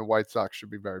by him, and the White Sox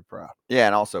should be very proud. Yeah,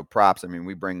 and also props. I mean,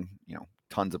 we bring,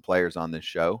 tons of players on this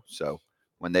show. So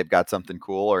when they've got something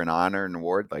cool or an honor, an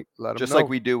award, like just like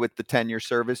we do with the 10-year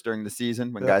service during the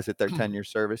season when guys hit their 10-year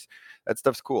service, that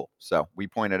stuff's cool. So we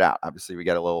point it out. Obviously, we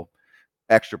got a little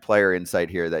extra player insight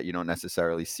here that you don't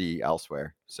necessarily see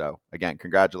elsewhere. So again,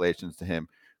 congratulations to him.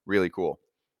 Really cool.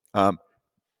 I'm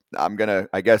going to,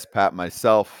 I guess, pat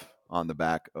myself on the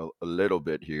back a little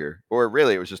bit here, or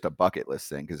really it was just a bucket list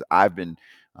thing, because I've been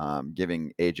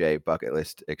giving AJ bucket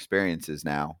list experiences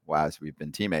now as we've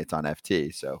been teammates on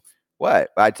FT. So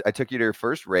what? I took you to your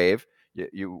first rave.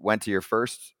 You went to your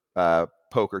first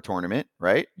poker tournament,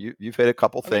 right? You've hit a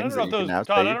couple things that you can now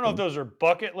say. Todd, I don't know if those are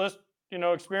bucket list,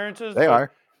 experiences. They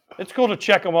are. It's cool to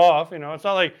check them off. It's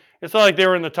not like they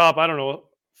were in the top, I don't know,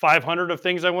 500 of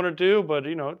things I want to do, but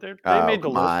they made the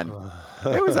list.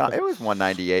 It was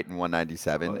 198 and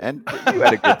 197, and you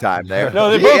had a good time there.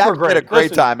 No, they both were great. Had a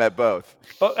great time at both.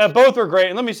 Both were great.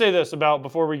 And let me say this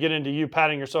before we get into you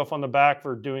patting yourself on the back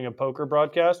for doing a poker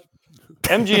broadcast.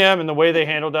 MGM and the way they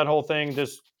handled that whole thing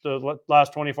the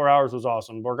last 24 hours was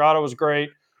awesome. Borgata was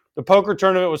great. The poker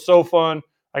tournament was so fun.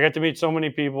 I got to meet so many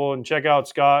people and check out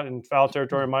Scott and Foul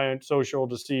Territory on my own social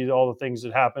to see all the things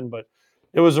that happened. But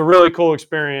it was a really cool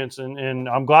experience, and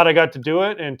I'm glad I got to do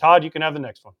it. And Todd, you can have the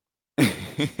next one.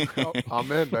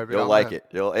 I'm in, baby. You'll like it.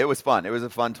 It was fun. It was a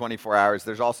fun 24 hours.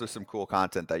 There's also some cool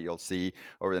content that you'll see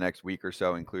over the next week or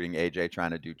so, including AJ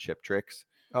trying to do chip tricks.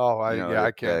 Oh,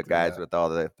 I can't. Guys with all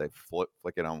they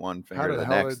flick it on one finger to the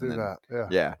next. How do they do that?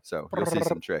 Yeah. So you'll see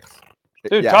some tricks.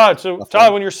 Dude, Todd. So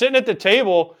Todd, when you're sitting at the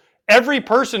table, every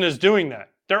person is doing that.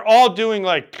 They're all doing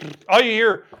all you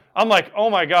hear. I'm like, oh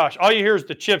my gosh! All you hear is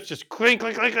the chips just clink,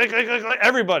 clink, clink, clink,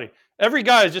 clink, clink. Every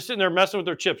guy is just sitting there messing with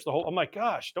their chips. I'm like,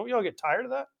 gosh, don't y'all get tired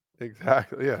of that?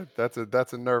 Exactly. Yeah, that's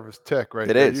a nervous tick right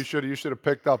there. It is. You should have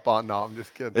picked up on. No, I'm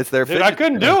just kidding. It's their. Dude, I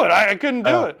couldn't do it. I couldn't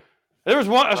do it. There was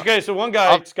one. Okay, so one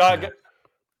guy, Scott,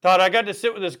 Todd, I got to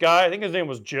sit with this guy. I think his name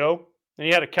was Joe, and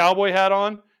he had a cowboy hat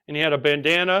on, and he had a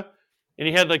bandana, and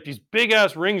he had these big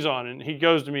ass rings on. And he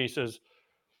goes to me, he says,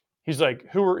 he's like,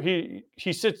 "Who are he?"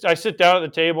 He sits. I sit down at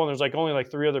the table, and there's only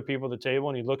 3 other people at the table,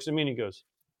 and he looks at me and he goes,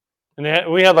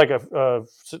 and we had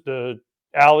the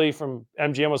alley from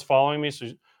MGM was following me, so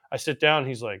I sit down, and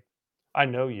he's like, "I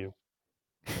know you,"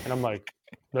 and I'm like,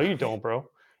 "No, you don't, bro."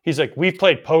 He's like, "We've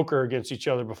played poker against each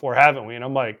other before, haven't we?" And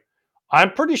I'm like,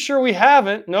 "I'm pretty sure we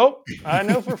haven't. Nope. I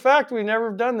know for a fact we've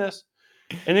never done this."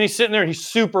 And then he's sitting there and he's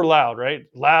super loud, right?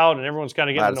 Loud, and everyone's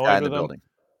kind of getting annoyed with him. Building.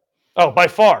 Oh, by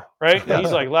far, right? And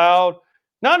he's loud.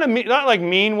 Not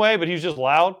mean way, but he's just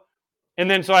loud. And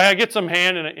then so I get some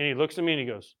hand and he looks at me and he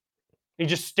goes, he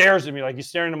just stares at me like he's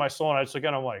staring into my soul. And I just look at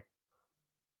him, I'm like,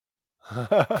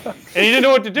 and he didn't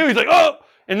know what to do. He's like, oh,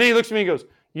 and then he looks at me and goes,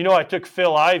 I took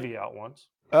Phil Ivey out once.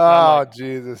 Oh,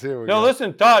 Jesus. Here we go. No,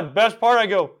 listen, Todd, best part, I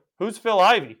go, who's Phil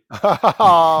Ivey?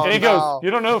 And he goes, you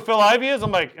don't know who Phil Ivey is?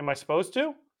 I'm like, am I supposed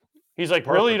to? He's like,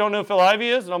 really? You don't know who Phil Ivey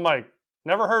is? And I'm like,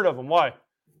 never heard of him. Why?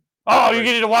 Oh, you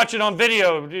get to watch it on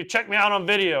video. You check me out on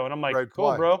video. And I'm like,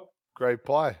 cool, bro. Great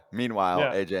play. Meanwhile,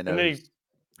 AJ knows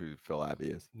who Phil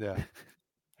Ivey is. Yeah.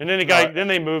 And then then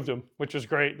they moved him, which was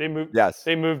great. They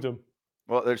moved him.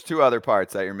 Well, there's 2 other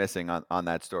parts that you're missing on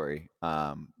that story.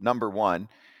 Number one,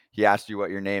 he asked you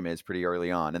what your name is pretty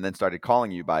early on, and then started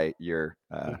calling you by your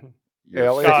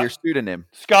pseudonym.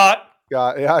 Scott.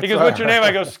 Yeah. He goes, what's your name?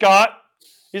 I go, Scott.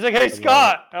 He's like, hey,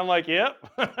 Scott. I'm like, yep.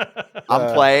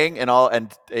 I'm playing, and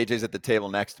AJ's at the table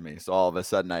next to me. So all of a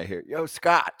sudden I hear, yo,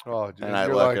 Scott. Oh, geez, and I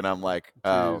look and I'm like,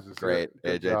 oh, Jesus, great.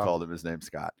 AJ told him his name's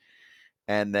Scott.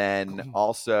 And then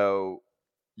also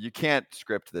you can't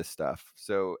script this stuff.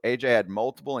 So AJ had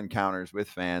multiple encounters with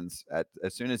fans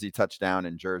as soon as he touched down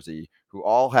in Jersey, who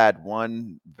all had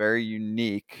one very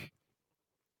unique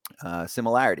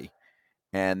similarity.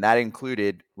 And that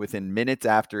included within minutes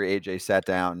after AJ sat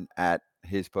down at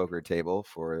his poker table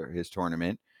for his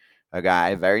tournament, a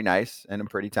guy, very nice and a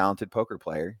pretty talented poker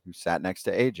player, who sat next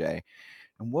to AJ.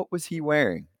 And what was he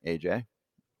wearing, AJ?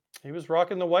 He was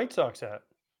rocking the White Sox hat.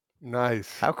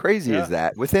 Nice. How crazy Yeah. is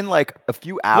that? Within like a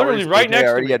few Literally hours, right AJ next to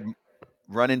already me. had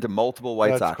run into multiple White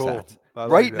That's Sox cool. hats. I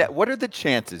like Right that. now, what are the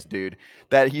chances, dude,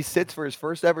 that he sits for his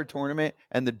first ever tournament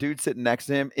and the dude sitting next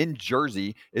to him in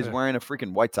Jersey is Yeah. wearing a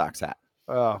freaking White Sox hat?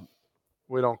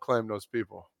 We don't claim those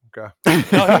people. Okay.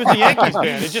 No, he was a Yankees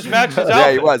fan. It just matched his Yeah,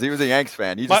 outfit. he was. He was a Yanks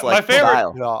fan. He just My like favorite-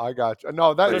 style. No, I got you.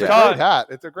 No, that's So a Todd- great hat.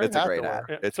 It's a great It's a hat great to hat.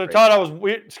 wear. It's so great.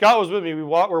 Todd, Scott was with me.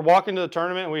 We're walking to the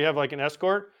tournament and we have like an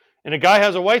escort, and a guy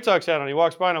has a White Sox hat on. He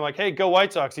walks by and I'm like, "Hey, go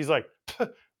White Sox." He's like,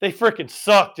 "They freaking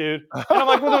suck, dude." And I'm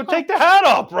like, "Well, then take the hat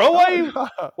off, bro. Why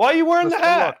are you wearing Just the for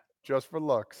hat?" look. Just for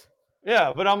looks.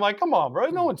 Yeah, but I'm like, "Come on, bro.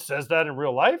 No one says that in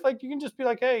real life. Like, you can just be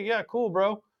like, hey, yeah, cool,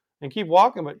 bro, and keep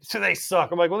walking." But so they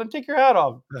suck. I'm like, "Well, then take your hat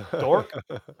off, dork."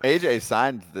 AJ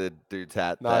signed the dude's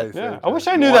hat. Nice. Yeah, AJ. I wish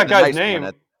I You knew won that the guy's nice one name.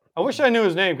 at- I wish I knew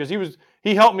his name because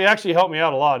he helped me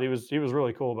out a lot. He was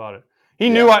really cool about it. He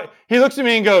Yeah. knew he looks at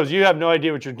me and goes, "You have no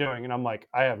idea what you're doing," and I'm like,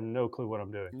 "I have no clue what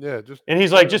I'm doing." Yeah, just And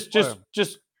he's like, play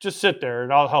 "Just sit there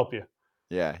and I'll help you."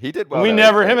 Yeah, he did And well. we though.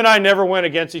 never, him and I never went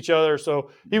against each other,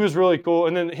 so he was really cool.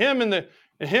 And then him and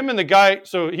the guy,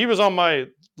 so he was on my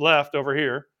left over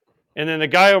here, and then the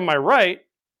guy on my right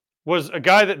was a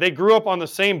guy that they grew up on the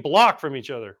same block from each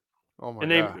other. Oh my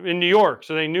And they god. in New York,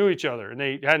 so they knew each other, and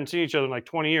they hadn't seen each other in like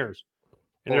 20 years.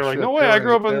 And they're like, Bullshit. "No way! They I were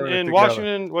grew up they were in it in together.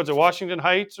 Washington. What's it, Washington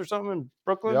Heights or something in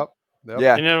Brooklyn?" Yep.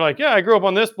 Yeah. And they're like, "Yeah, I grew up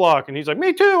on this block." And he's like,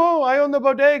 "Me too. Oh, I own the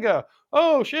bodega.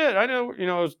 Oh shit, I know." You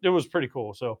know, it was pretty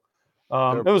cool. So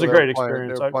it was a great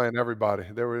experience. They were playing everybody.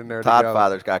 They were in there Todd together.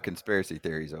 Father's got conspiracy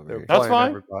theories over They were here. That's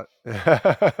playing fine.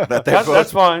 everybody.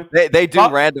 That's fine. They do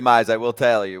Todd- randomize. I will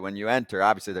tell you, when you enter,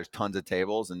 obviously there's tons of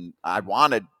tables, and I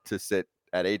wanted to sit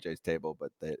at AJ's table,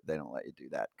 but they don't let you do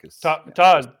that because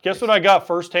Todd, guess what I got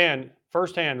firsthand?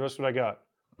 Firsthand, guess what I got?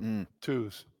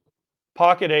 Twos.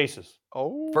 Pocket aces.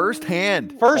 Oh.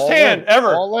 Firsthand. Firsthand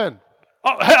ever. All in.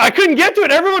 Oh, I couldn't get to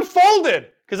it. Everyone folded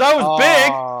because I was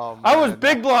big. Oh, I was man.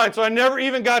 big blind, so I never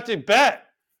even got to bet.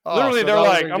 Oh, Literally, so they're that was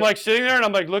like, a I'm good- like sitting there and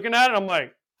I'm like looking at it. I'm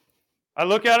like, I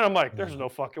look at it. I'm like, there's no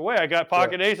fucking way. I got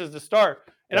pocket aces to start,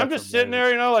 and I'm That's just sitting amazing.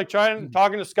 there, you know, like talking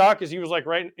to Scott because he was like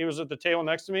he was at the table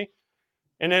next to me,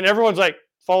 and then everyone's like,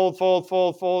 fold, fold,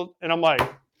 fold, fold, and I'm like,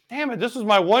 damn it, this was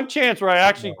my one chance where I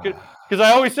actually could, because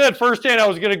I always said firsthand I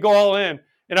was going to go all in,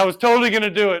 and I was totally going to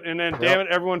do it, and then damn it,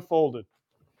 everyone folded.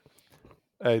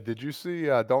 Hey, did you see?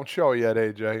 Don't show yet,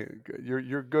 AJ.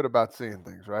 You're good about seeing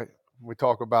things, right? We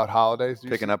talk about holidays.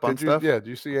 Picking up on did you, stuff? Yeah. Did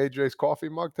you see AJ's coffee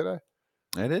mug today?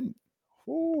 I didn't.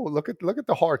 Ooh, look at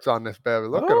the hearts on this baby.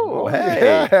 Look at him. Oh, Oh,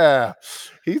 hey. yeah.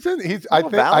 He's. I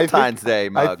think Valentine's Day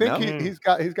mug. I think no?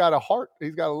 he's got a heart.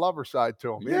 He's got a lover side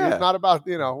to him. Yeah. He's not about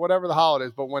whatever the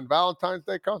holidays, but when Valentine's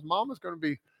Day comes, Mama's going to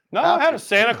be. No, I had a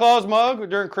Santa Claus mug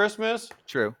during Christmas.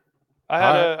 True. I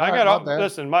had All right, my bad.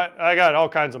 listen, I got all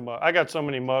kinds of mugs. I got so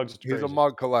many mugs. It's He's crazy. a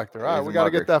mug collector. All right, He's we a got to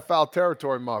mugger. get that foul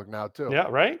territory mug now too. Yeah,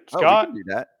 right, Oh, Scott. we can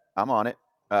do that. I'm on it.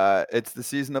 It's the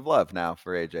season of love now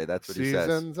for AJ. That's what he says.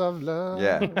 Seasons of love.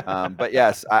 Yeah. But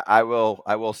yes, I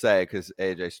will say, because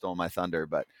AJ stole my thunder,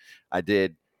 but I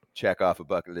did check off a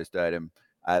bucket list item.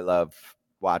 I love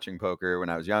watching poker when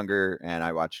I was younger, and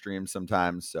I watch streams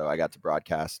sometimes, so I got to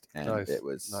broadcast, and Nice, it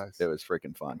was nice.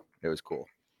 freaking fun. It was cool.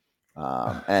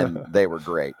 And they were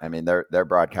great. I mean, their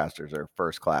broadcasters are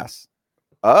first class.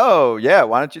 Oh yeah,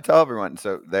 why don't you tell everyone?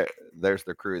 So there's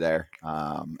the crew there. It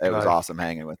was Nice. awesome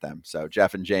hanging with them. So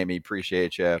Jeff and Jamie,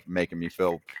 appreciate you making me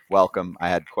feel welcome. I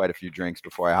had quite a few drinks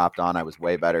before I hopped on. I was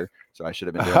way better, so I should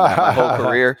have been doing that my whole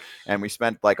career. And we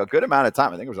spent like a good amount of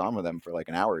time. I think it was on with them for like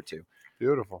an hour or two.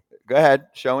 Beautiful. Go ahead,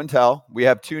 show and tell. We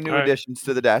have 2 new All right. additions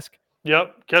to the desk.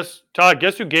 Yep. Guess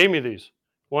who gave me these?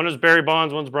 One is Barry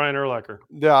Bonds. One's Brian Urlacher.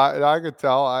 Yeah, I could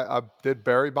tell. I did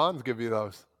Barry Bonds give you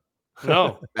those?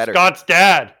 No, Better. Scott's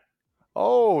dad.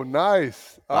 Oh,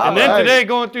 nice. Wow. And then All right. today,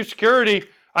 going through security,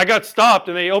 I got stopped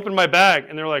and they opened my bag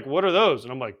and they're like, "What are those?"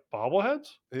 And I'm like, "Bobbleheads."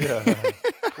 Yeah,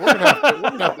 we're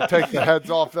gonna have to take the heads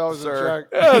off those Sir. and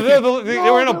check. Yeah, they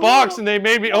were in a they're box real. and they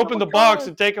made me One of open a the box kind.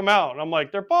 and take them out. And I'm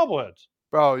like, "They're bobbleheads."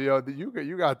 Bro, you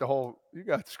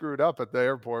got screwed up at the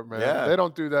airport, man. Yeah. They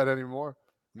don't do that anymore.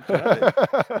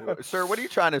 Sir, what are you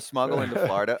trying to smuggle into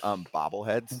Florida?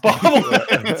 Bobbleheads.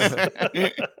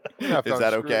 Bobbleheads. Is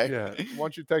that okay? Yeah.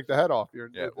 Once you take the head off, you're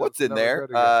Yeah. it's What's in never there?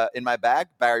 good again. In my bag,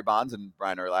 Barry Bonds and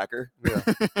Brian Urlacher. Yeah.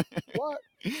 What?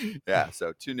 Yeah.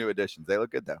 So 2 new additions. They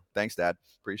look good though. Thanks, Dad.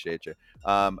 Appreciate you.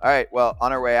 All right. Well,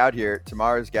 on our way out here,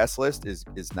 tomorrow's guest list is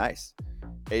nice.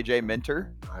 AJ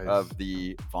Minter of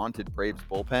the vaunted Braves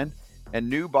bullpen. And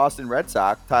new Boston Red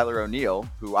Sox, Tyler O'Neill,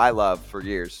 who I loved for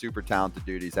years. Super talented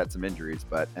dude. He's had some injuries,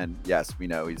 and yes, we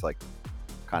know he's like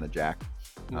kind of jacked.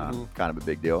 Kind of a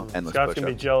big deal. Endless Scott's going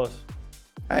to be jealous.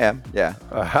 I am, yeah.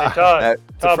 Hey,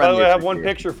 Todd, by the way, I have one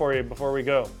picture for you before we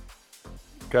go.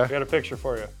 Okay. I got a picture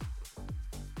for you.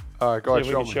 All right, go ahead,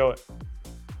 See if we can show it.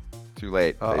 Too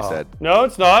late, they said. No,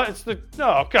 it's not. It's the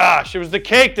gosh, it was the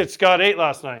cake that Scott ate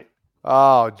last night.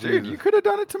 Oh, dude, you could have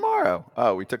done it tomorrow.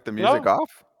 Oh, we took the music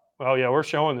off? Oh, yeah, we're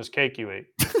showing this cake you ate.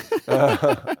 Look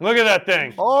at that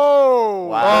thing. Oh,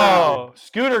 wow. Oh,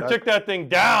 Scooter took that thing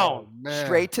down. Man.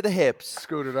 Straight to the hips.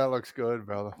 Scooter, that looks good,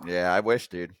 brother. Yeah, I wish,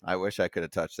 dude. I wish I could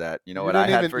have touched that. You know what I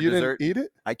had for dessert? You didn't eat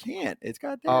it? I can't. It's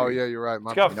got dairy. Oh, yeah, you're right.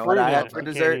 It's got fruit I in had it. for I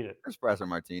can't dessert? eat it. Espresso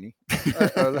martini.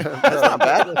 That's not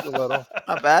bad. Just a little.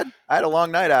 Not bad. I had a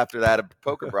long night after that of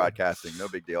poker broadcasting. No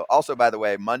big deal. Also, by the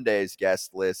way, Monday's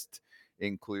guest list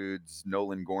includes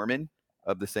Nolan Gorman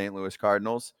of the St. Louis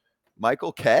Cardinals.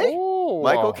 Michael Kay?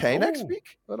 Michael Kay next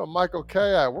week? Little Michael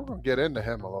Kay. We're going to get into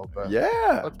him a little bit.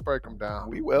 Yeah. Let's break him down.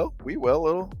 We will.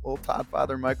 Little Todd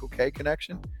Father Michael Kay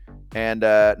connection. And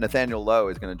Nathaniel Lowe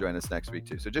is going to join us next week,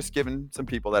 too. So just giving some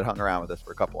people that hung around with us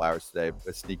for a couple hours today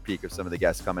a sneak peek of some of the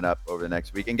guests coming up over the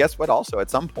next week. And guess what? Also,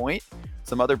 at some point,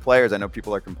 some other players, I know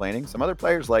people are complaining, some other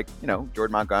players like,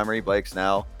 Jordan Montgomery, Blake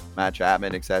Snell, Matt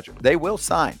Chapman, etc. They will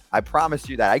sign. I promise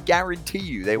you that. I guarantee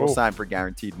you they will sign for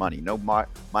guaranteed money. No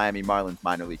Miami Marlins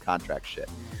minor league contract shit.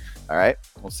 All right?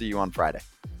 We'll see you on Friday.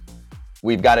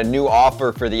 We've got a new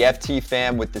offer for the FT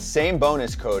fam with the same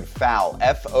bonus code FOUL,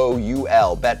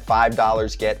 F-O-U-L. Bet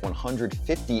 $5, get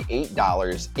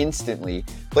 $158 instantly.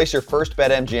 Place your first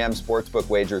BetMGM Sportsbook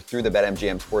wager through the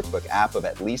BetMGM Sportsbook app of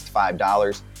at least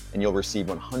 $5, and you'll receive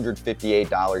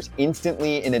 $158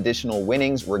 instantly in additional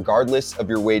winnings, regardless of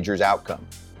your wager's outcome.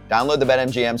 Download the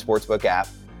BetMGM Sportsbook app,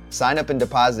 sign up and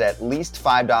deposit at least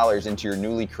 $5 into your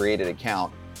newly created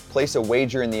account. Place a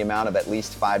wager in the amount of at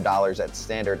least $5 at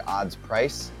standard odds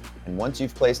price. And once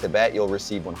you've placed a bet, you'll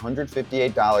receive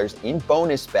 $158 in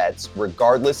bonus bets,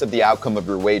 regardless of the outcome of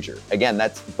your wager. Again,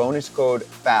 that's bonus code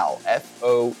FOUL,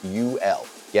 F-O-U-L.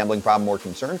 Gambling problem or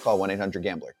concern? Call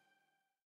 1-800-GAMBLER.